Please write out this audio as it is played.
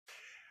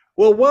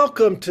Well,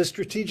 welcome to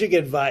Strategic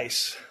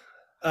Advice.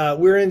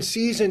 We're in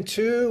season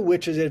two,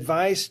 which is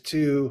advice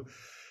to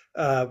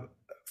uh,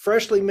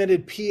 freshly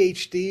minted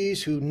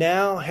PhDs who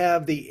now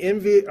have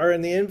are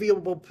in the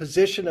enviable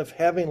position of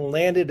having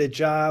landed a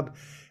job,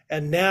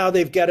 and now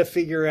they've got to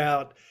figure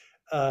out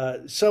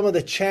some of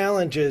the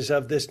challenges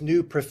of this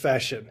new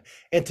profession.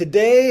 And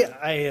today,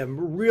 I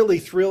am really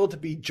thrilled to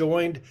be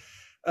joining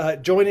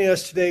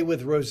us today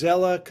with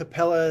Rosella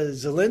Capella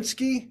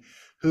Zielinski,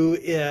 who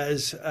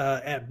is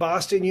at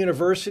Boston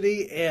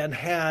University and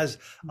has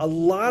a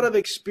lot of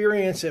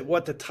experience at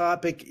what the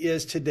topic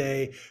is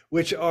today,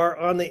 which are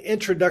on the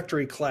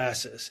introductory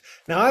classes.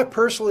 Now, I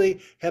personally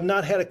have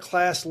not had a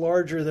class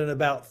larger than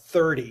about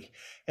 30.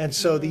 And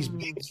so these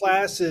big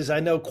classes,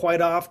 I know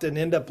quite often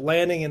end up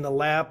landing in the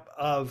lap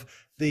of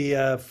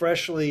the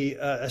freshly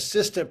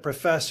assistant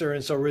professor.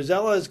 And so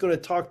Rosella is going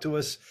to talk to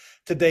us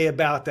today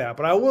about that.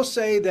 But I will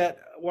say that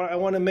I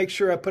want to make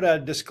sure I put out a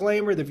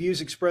disclaimer. The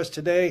views expressed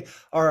today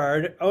are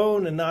our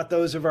own and not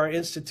those of our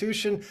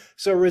institution.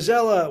 So,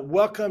 Rosella,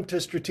 welcome to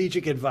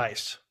Strategic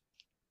Advice.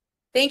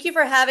 Thank you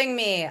for having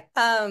me.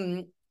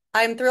 I'm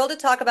thrilled to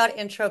talk about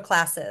intro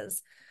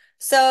classes.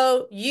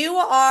 So you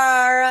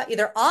are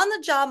either on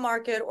the job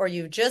market or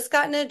you've just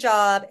gotten a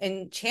job,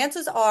 and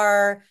chances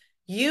are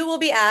you will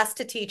be asked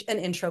to teach an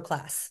intro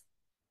class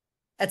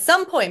at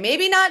some point.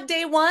 Maybe not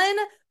day one,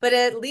 but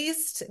at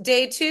least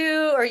day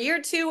two or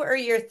year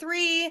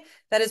three.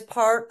 That is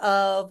part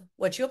of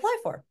what you apply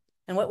for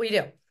and what we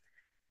do.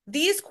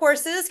 These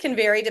courses can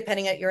vary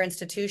depending at your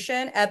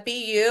institution. At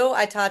BU,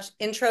 I taught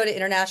Intro to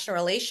International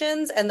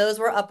Relations, and those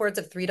were upwards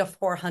of 300 to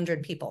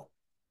 400 people.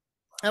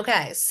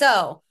 Okay,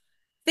 so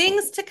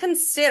things to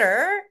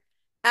consider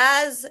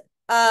as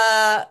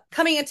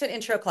coming into an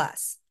intro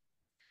class.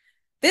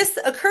 This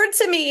occurred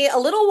to me a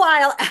little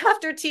while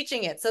after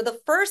teaching it. So the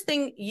first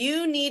thing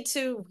you need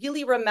to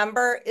really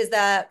remember is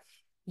that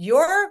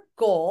your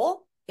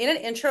goal in an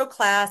intro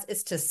class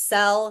is to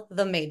sell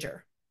the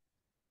major.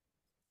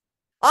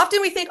 Often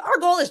we think our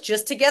goal is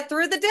just to get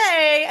through the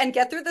day and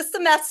get through the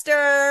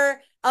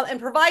semester and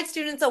provide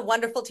students a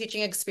wonderful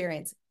teaching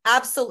experience.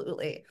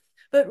 Absolutely.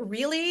 But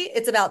really,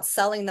 it's about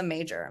selling the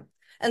major.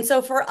 And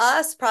so for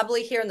us,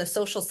 probably here in the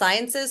social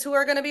sciences who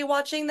are going to be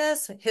watching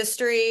this,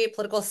 history,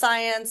 political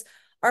science,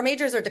 our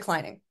majors are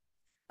declining,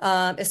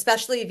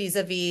 especially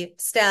vis-a-vis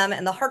STEM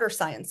and the harder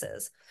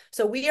sciences.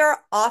 So we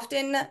are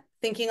often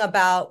thinking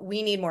about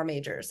we need more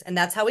majors, and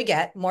that's how we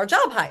get more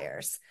job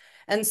hires.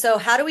 And so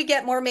how do we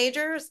get more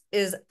majors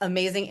is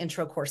amazing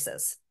intro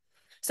courses.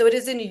 So it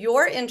is in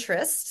your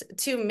interest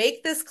to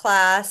make this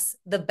class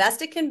the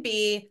best it can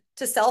be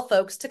to sell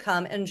folks to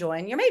come and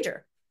join your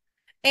major.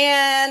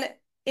 And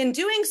in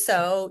doing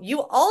so,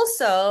 you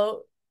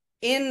also,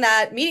 in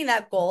that meeting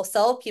that goal,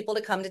 sell people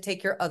to come to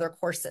take your other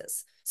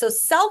courses. So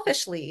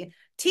selfishly,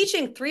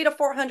 teaching 300 to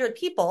 400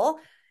 people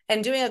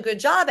and doing a good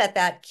job at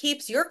that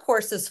keeps your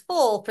courses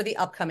full for the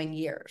upcoming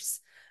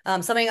years.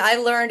 Something I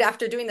learned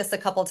after doing this a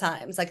couple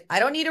times, like I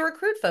don't need to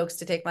recruit folks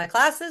to take my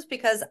classes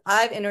because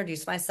I've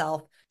introduced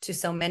myself to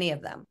so many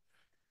of them.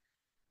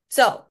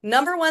 So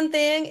number one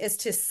thing is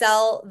to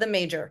sell the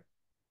major.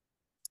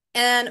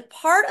 And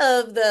part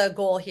of the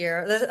goal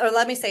here, or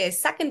let me say a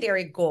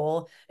secondary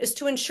goal, is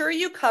to ensure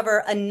you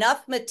cover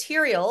enough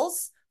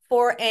materials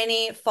for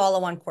any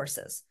follow-on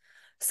courses.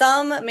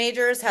 Some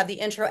majors have the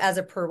intro as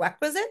a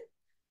prerequisite.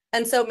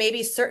 And so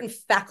maybe certain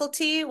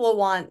faculty will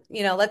want,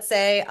 let's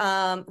say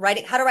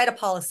writing how to write a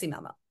policy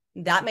memo.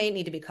 That may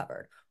need to be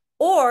covered.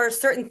 Or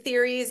certain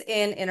theories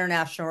in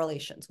international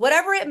relations,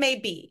 whatever it may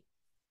be.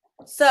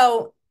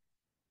 So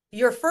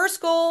your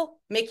first goal,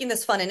 making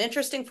this fun and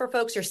interesting for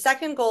folks. Your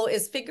second goal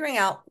is figuring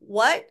out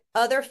what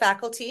other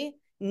faculty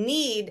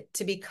need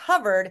to be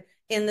covered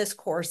in this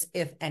course,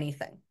 if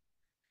anything.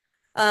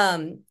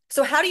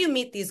 So how do you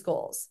meet these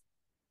goals?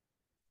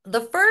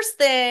 The first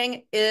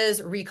thing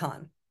is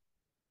recon.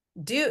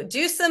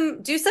 Do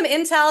some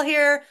intel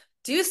here,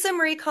 do some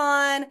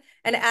recon,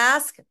 and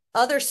ask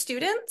other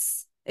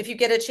students, if you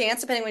get a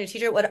chance, depending on your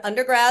teacher, what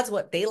undergrads,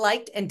 what they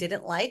liked and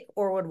didn't like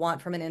or would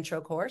want from an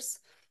intro course.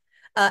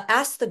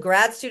 Ask the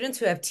grad students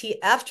who have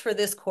TF'd for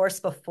this course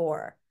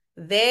before.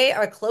 They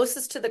are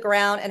closest to the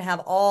ground and have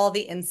all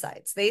the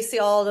insights. They see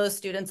all those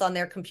students on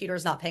their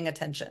computers not paying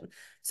attention.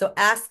 So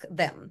ask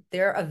them.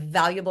 They're a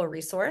valuable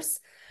resource.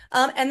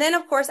 And then,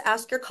 of course,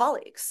 ask your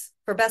colleagues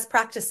for best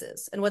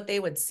practices and what they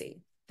would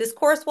see. This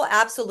course will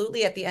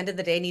absolutely, at the end of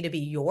the day, need to be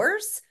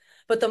yours.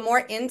 But the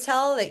more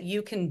intel that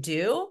you can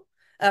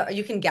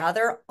you can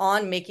gather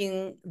on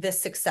making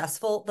this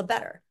successful, the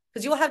better.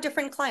 Because you will have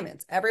different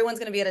climates. Everyone's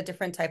going to be at a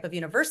different type of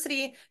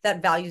university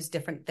that values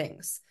different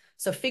things.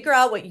 So figure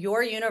out what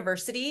your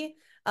university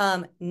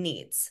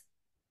needs.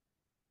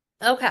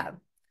 Okay.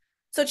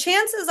 So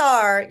chances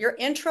are your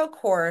intro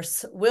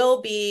course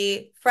will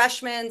be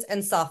freshmen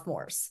and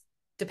sophomores,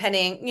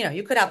 depending,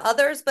 you could have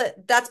others,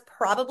 but that's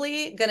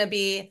probably going to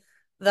be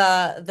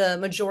the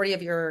majority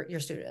of your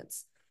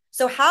students.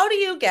 So how do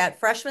you get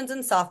freshmen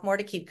and sophomore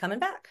to keep coming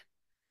back?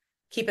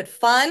 Keep it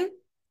fun,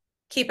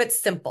 keep it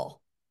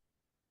simple.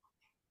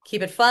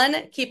 Keep it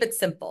fun, keep it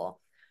simple.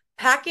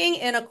 Packing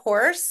in a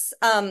course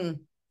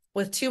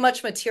with too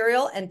much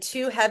material and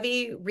too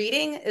heavy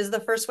reading is the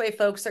first way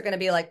folks are going to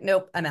be like,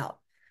 nope, I'm out.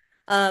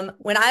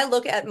 When I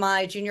look at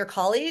my junior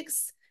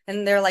colleagues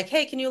and they're like,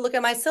 hey, can you look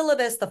at my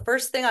syllabus? The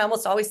first thing I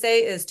almost always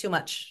say is too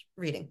much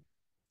reading.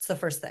 It's the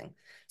first thing.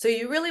 So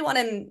you really want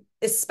to,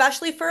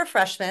 especially for a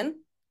freshman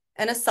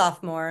and a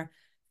sophomore,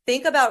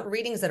 think about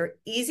readings that are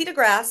easy to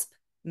grasp,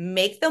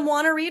 make them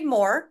want to read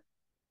more,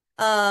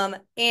 and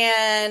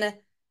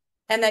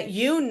that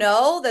you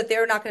know that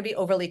they're not going to be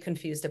overly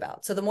confused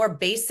about. So the more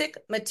basic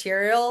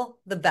material,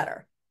 the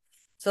better.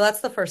 So that's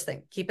the first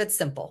thing. Keep it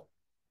simple.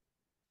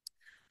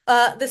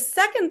 The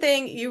second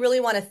thing you really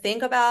want to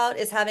think about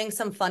is having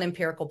some fun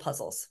empirical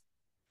puzzles.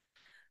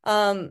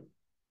 The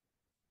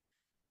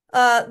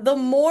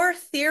more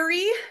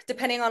theory,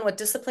 depending on what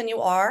discipline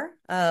you are,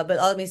 but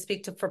let me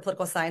speak for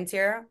political science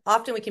here.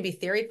 Often we can be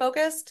theory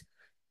focused.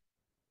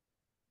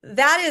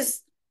 That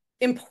is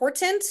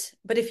important,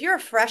 but if you're a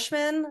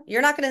freshman,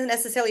 you're not going to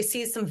necessarily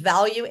see some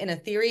value in a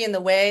theory in the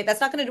way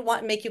that's not going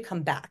to make you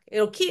come back.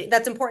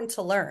 That's important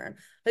to learn,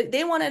 but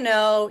they want to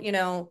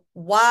know,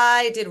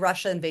 why did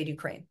Russia invade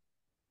Ukraine?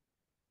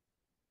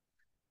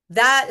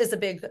 That's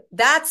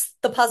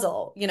the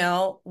puzzle,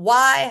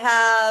 why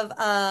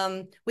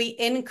have we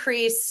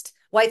increased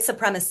white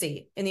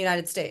supremacy in the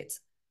United States?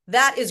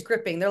 That is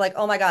gripping. They're like,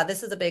 oh my God,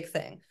 this is a big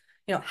thing.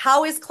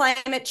 How is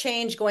climate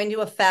change going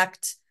to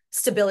affect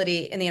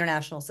stability in the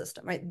international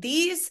system, right?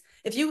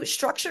 If you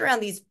structure around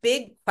these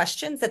big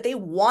questions that they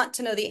want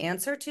to know the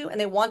answer to, and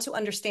they want to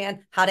understand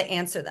how to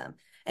answer them.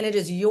 And it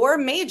is your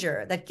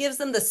major that gives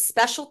them the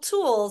special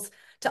tools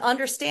to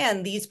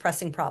understand these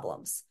pressing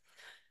problems.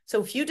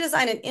 So if you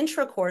design an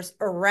intro course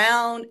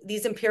around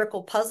these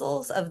empirical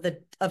puzzles of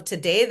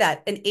today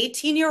that an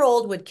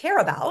 18-year-old would care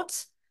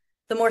about,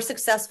 the more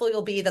successful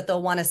you'll be, that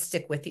they'll want to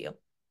stick with you.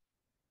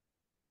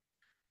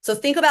 So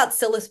think about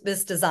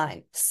syllabus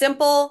design,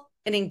 simple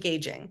and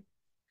engaging.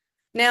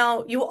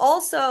 Now, you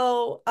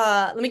also,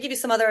 let me give you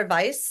some other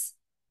advice.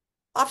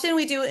 Often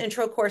we do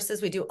intro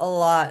courses, we do a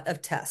lot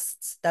of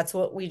tests. That's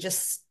what we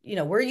just,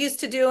 we're used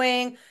to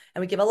doing.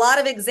 And we give a lot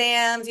of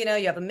exams, you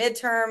have a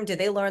midterm. Did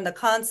they learn the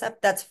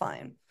concept? That's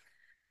fine.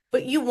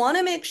 But you want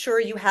to make sure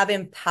you have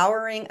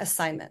empowering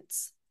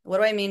assignments. What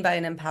do I mean by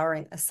an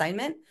empowering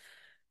assignment?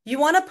 You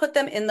want to put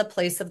them in the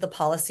place of the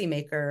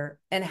policymaker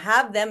and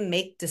have them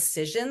make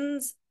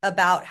decisions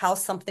about how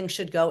something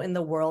should go in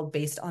the world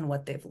based on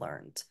what they've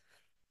learned.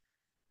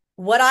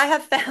 What I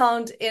have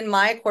found in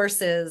my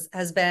courses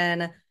has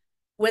been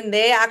when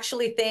they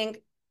actually think,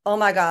 oh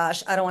my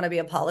gosh, I don't want to be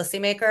a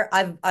policymaker,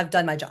 I've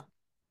done my job.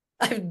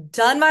 I've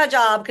done my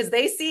job, because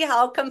they see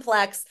how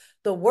complex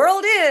the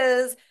world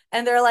is.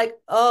 And they're like,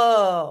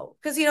 oh,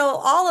 because,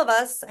 all of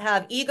us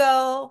have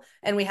ego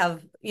and we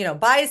have,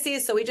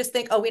 biases. So we just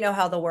think, oh, we know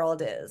how the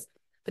world is.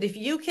 But if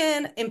you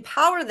can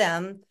empower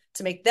them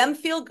to make them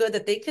feel good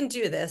that they can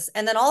do this,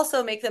 and then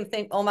also make them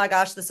think, oh my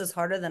gosh, this is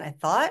harder than I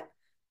thought,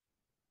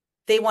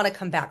 they want to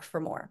come back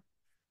for more.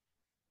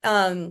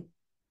 And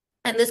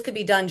this could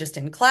be done just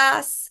in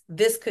class.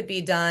 This could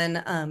be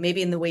done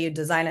maybe in the way you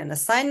design an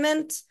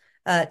assignment.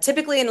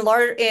 Typically in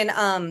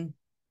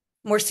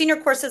more senior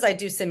courses, I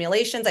do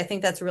simulations. I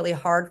think that's really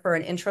hard for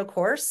an intro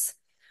course.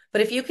 But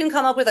if you can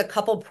come up with a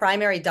couple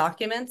primary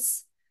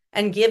documents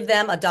and give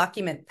them a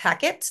document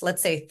packet,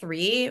 let's say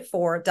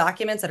 3-4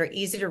 documents that are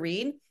easy to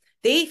read,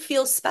 they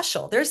feel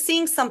special. They're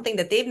seeing something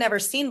that they've never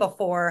seen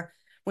before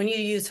when you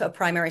use a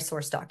primary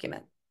source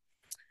document.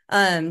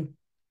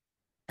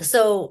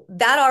 So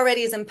that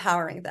already is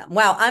empowering them.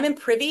 Wow, I'm in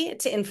privy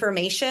to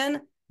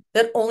information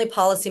that only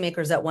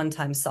policymakers at one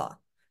time saw.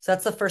 So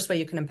that's the first way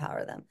you can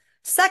empower them.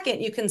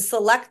 Second, you can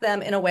select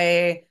them in a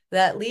way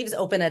that leaves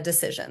open a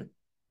decision.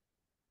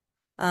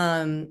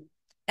 And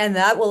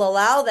that will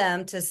allow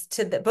them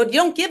but you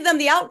don't give them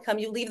the outcome,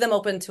 you leave them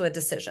open to a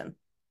decision.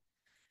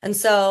 And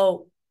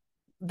so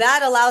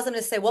that allows them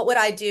to say, what would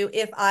I do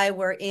if I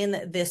were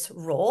in this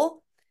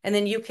role? And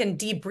then you can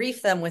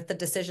debrief them with the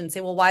decision,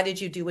 say, well, why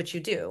did you do what you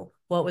do?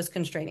 What was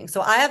constraining?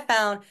 So I have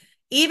found,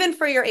 even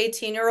for your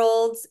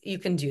 18-year-olds, you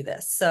can do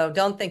this. So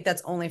don't think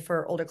that's only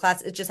for older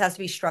class. It just has to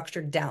be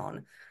structured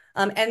down.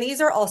 And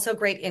these are also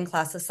great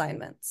in-class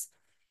assignments.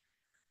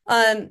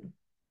 How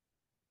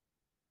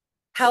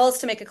else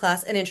to make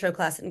an intro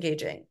class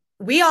engaging?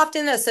 We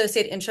often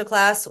associate intro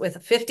class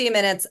with 50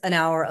 minutes, an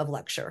hour of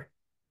lecture.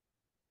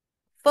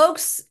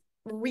 Folks,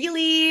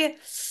 really,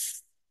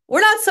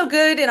 we're not so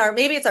good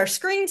maybe it's our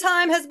screen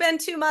time has been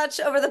too much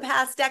over the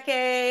past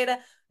decade.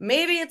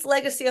 Maybe it's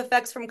legacy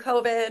effects from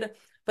COVID,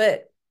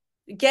 but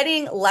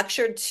getting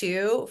lectured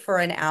to for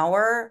an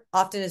hour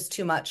often is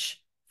too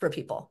much for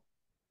people.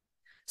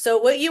 So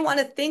what you want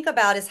to think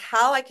about is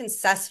how I can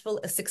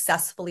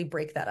successfully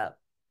break that up.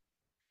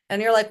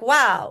 And you're like,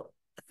 wow,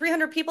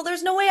 300 people,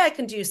 there's no way I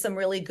can do some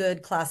really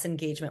good class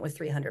engagement with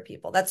 300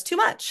 people. That's too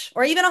much.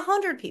 Or even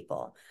 100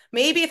 people.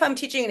 Maybe if I'm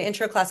teaching an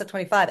intro class of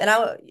 25,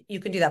 you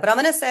can do that. But I'm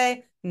going to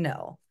say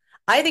no.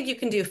 I think you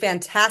can do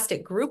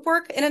fantastic group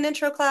work in an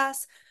intro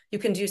class. You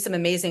can do some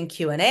amazing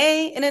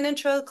Q&A in an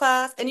intro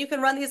class, and you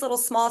can run these little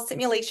small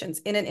simulations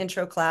in an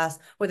intro class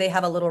where they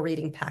have a little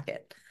reading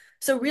packet.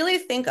 So really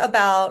think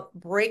about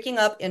breaking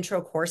up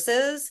intro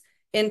courses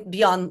in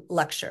beyond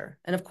lecture.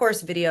 And of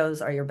course,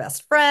 videos are your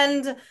best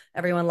friend.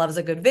 Everyone loves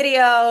a good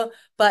video.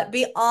 But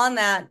beyond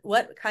that,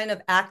 what kind of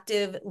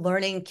active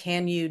learning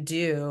can you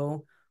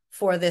do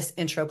for this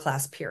intro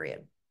class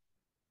period?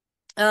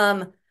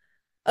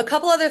 A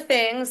couple other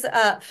things.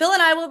 Phil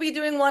and I will be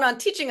doing one on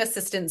teaching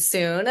assistants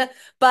soon,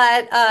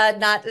 but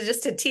not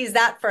just to tease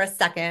that for a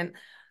second.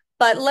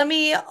 But let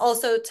me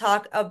also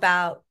talk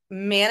about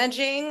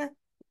managing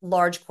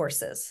large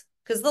courses,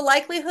 because the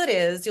likelihood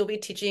is you'll be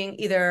teaching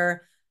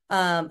either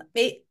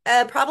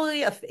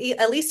probably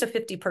at least a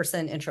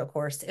 50-person intro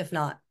course, if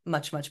not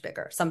much, much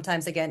bigger,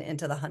 sometimes again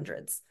into the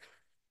hundreds.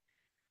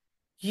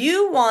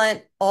 You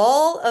want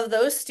all of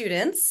those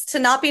students to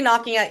not be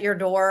knocking at your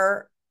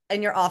door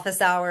in your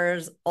office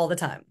hours all the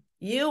time.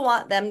 You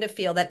want them to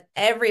feel that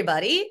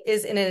everybody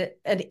is in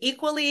an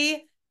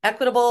equally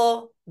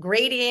equitable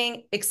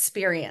grading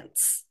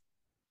experience.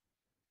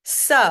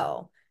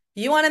 So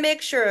you want to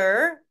make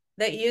sure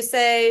that you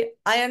say,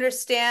 I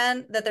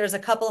understand that there's a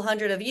couple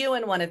hundred of you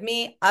and one of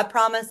me. I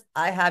promise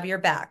I have your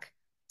back.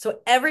 So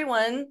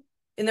everyone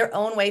in their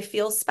own way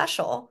feels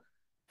special.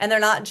 And they're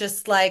not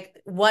just like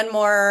one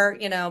more,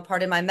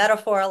 pardon my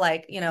metaphor,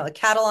 like, a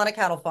cattle on a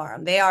cattle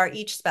farm. They are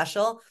each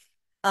special.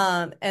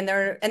 And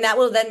that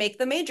will then make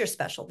the major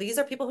special. These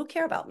are people who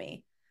care about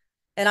me.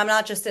 And I'm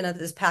not just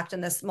this packed in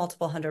this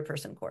multiple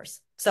 100-person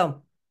course.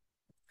 So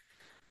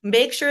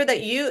make sure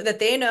that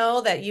they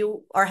know that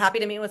you are happy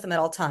to meet with them at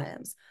all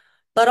times,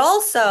 but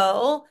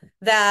also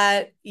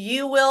that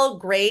you will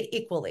grade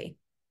equally.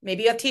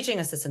 Maybe you have teaching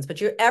assistants,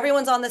 but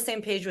everyone's on the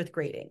same page with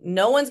grading.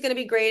 No one's going to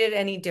be graded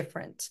any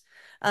different.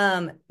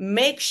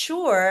 Make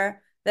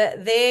sure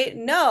that they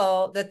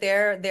know that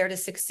they're there to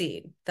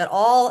succeed, that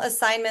all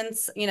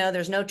assignments,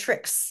 there's no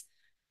tricks.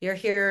 You're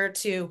here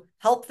to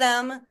help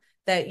them,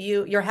 that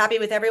you're happy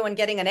with everyone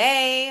getting an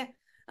A.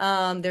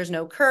 There's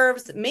no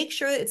curves. Make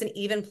sure that it's an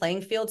even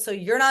playing field so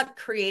you're not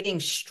creating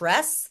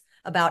stress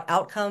about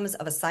outcomes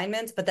of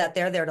assignments, but that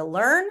they're there to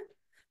learn.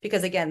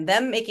 Because again,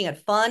 them making it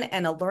fun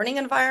and a learning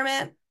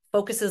environment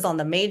focuses on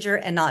the major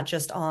and not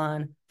just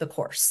on the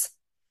course.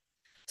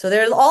 So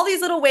there's all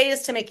these little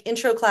ways to make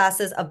intro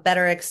classes a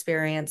better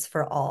experience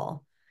for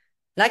all.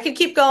 And I could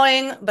keep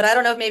going, but I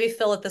don't know if maybe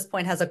Phil at this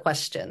point has a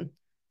question.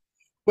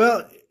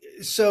 Well,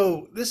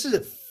 so this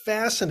is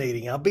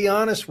fascinating. I'll be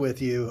honest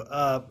with you.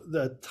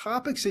 The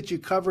topics that you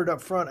covered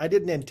up front, I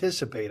didn't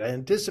anticipate. I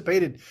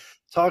anticipated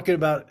talking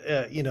about,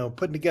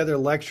 putting together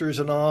lectures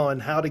and all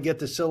and how to get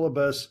the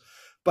syllabus.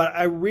 But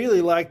I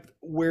really liked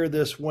where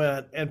this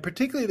went, and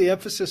particularly the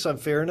emphasis on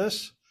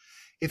fairness.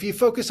 If you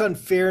focus on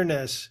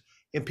fairness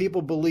and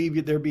people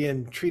believe they're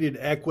being treated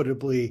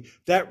equitably,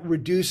 that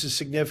reduces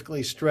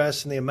significantly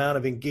stress and the amount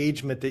of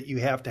engagement that you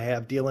have to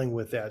have dealing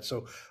with that.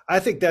 So I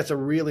think that's a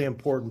really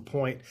important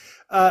point.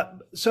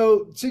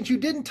 So since you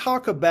didn't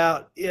talk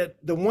about it,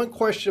 the one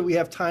question we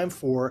have time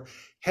for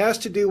has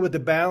to do with the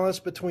balance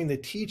between the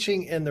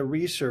teaching and the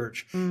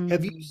research.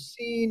 Have you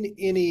seen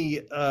any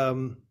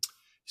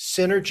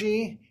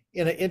synergy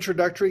in an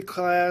introductory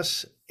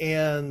class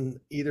and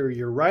either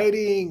your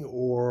writing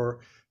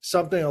or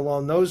something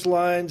along those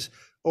lines,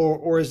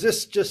 or is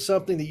this just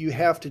something that you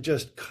have to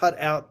just cut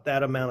out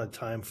that amount of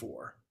time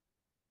for?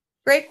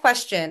 Great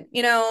question.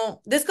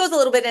 This goes a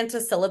little bit into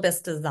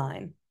syllabus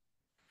design.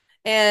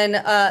 And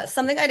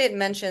something I didn't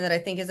mention that I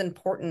think is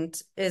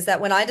important is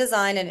that when I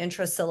design an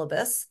intro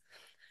syllabus,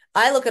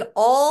 I look at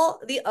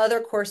all the other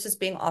courses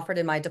being offered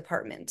in my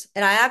department.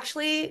 And I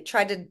actually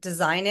try to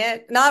design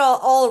it, not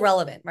all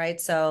relevant, right?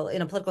 So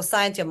in a political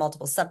science, you have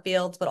multiple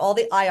subfields, but all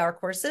the IR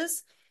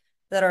courses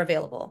that are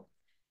available.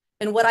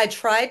 And what I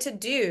try to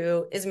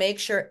do is make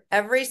sure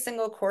every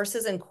single course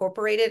is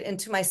incorporated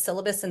into my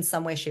syllabus in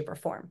some way, shape, or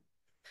form.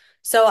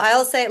 So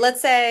I'll say,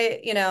 let's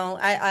say,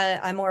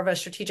 I'm more of a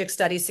strategic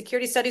studies,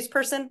 security studies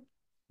person.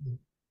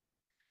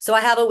 So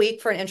I have a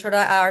week for an intro to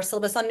our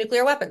syllabus on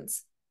nuclear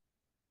weapons.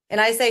 And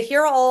I say,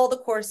 here are all the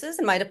courses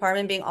in my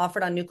department being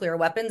offered on nuclear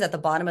weapons at the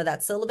bottom of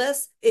that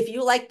syllabus. If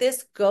you like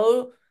this,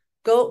 go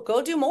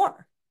do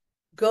more.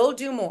 Go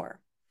do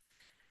more.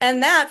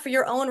 And that for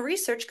your own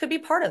research could be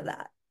part of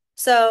that.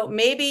 So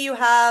maybe you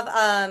have,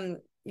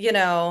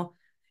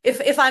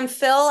 if I'm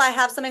Phil, I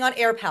have something on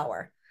air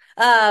power,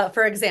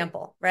 for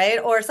example, right?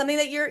 Or something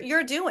that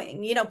you're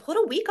doing, put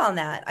a week on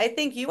that. I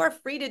think you are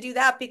free to do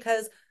that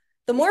because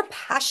the more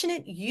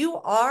passionate you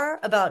are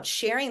about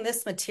sharing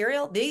this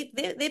material, they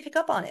pick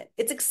up on it.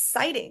 It's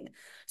exciting.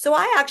 So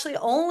I actually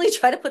only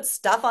try to put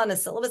stuff on a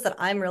syllabus that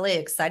I'm really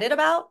excited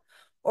about,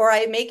 or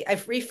I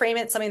reframe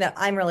it something that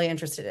I'm really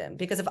interested in.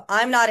 Because if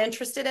I'm not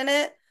interested in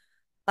it,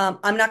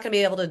 I'm not going to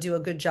be able to do a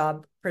good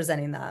job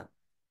presenting that.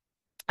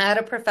 I had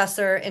a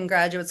professor in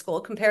graduate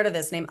school,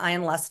 comparativist, named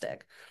Ian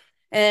Lustig,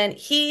 and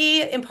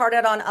he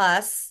imparted on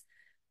us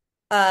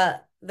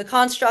the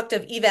construct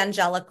of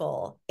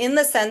evangelical in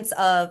the sense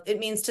of it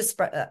means to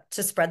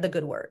spread the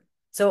good word.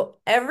 So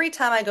every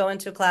time I go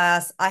into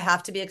class, I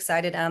have to be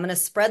excited and I'm going to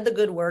spread the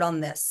good word on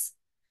this.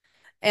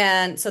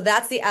 And so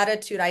that's the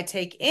attitude I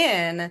take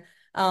in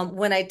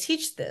when I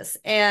teach this.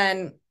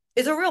 And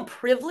it's a real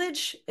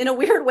privilege in a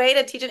weird way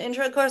to teach an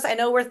intro course. I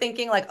know we're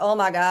thinking like, oh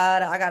my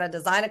God, I got to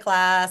design a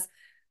class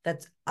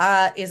that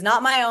is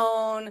not my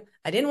own.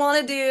 I didn't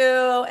want to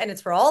do, and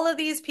it's for all of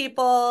these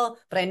people,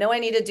 but I know I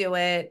need to do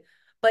it.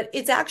 But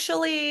it's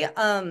actually,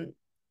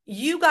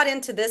 you got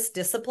into this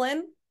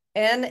discipline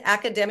and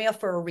academia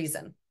for a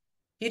reason.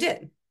 You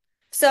did.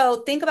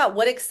 So think about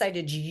what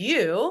excited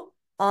you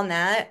on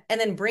that, and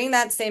then bring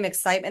that same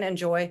excitement and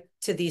joy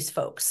to these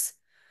folks.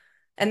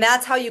 And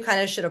that's how you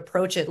kind of should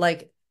approach it.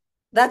 Like,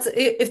 that's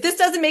if this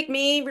doesn't make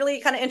me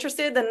really kind of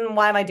interested, then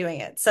why am I doing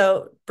it?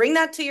 So bring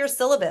that to your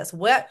syllabus.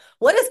 What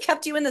has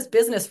kept you in this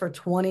business for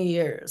 20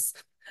 years?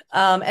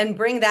 And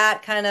bring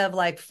that kind of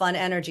like fun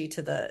energy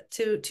to the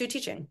to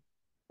teaching.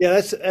 Yeah,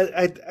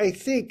 I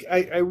think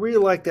I really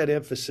like that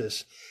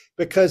emphasis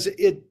because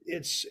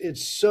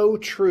it's so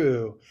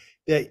true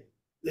that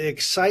the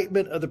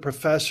excitement of the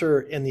professor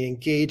and the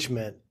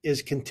engagement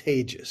is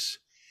contagious.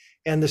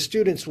 And the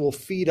students will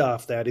feed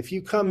off that. If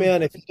you come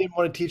in, if you didn't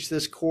want to teach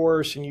this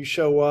course and you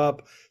show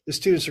up, the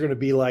students are going to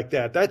be like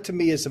that. That to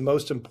me is the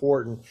most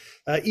important.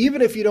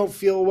 Even if you don't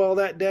feel well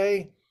that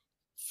day,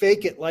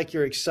 fake it like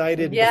you're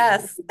excited before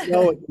Yes. you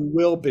know it, you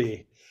will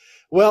be.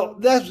 Well,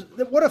 that's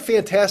what a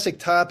fantastic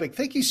topic.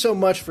 Thank you so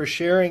much for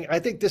sharing. I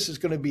think this is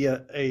going to be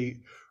a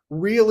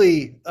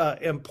really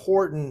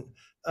important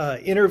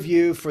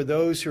interview for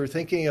those who are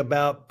thinking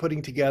about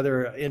putting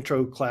together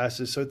intro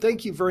classes. So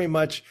thank you very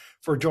much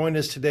for joining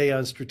us today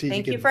on Strategic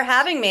Thank you for Advice.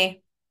 having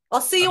me.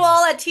 I'll see you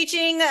all at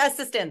teaching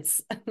assistants.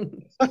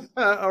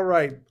 All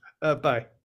right. Bye.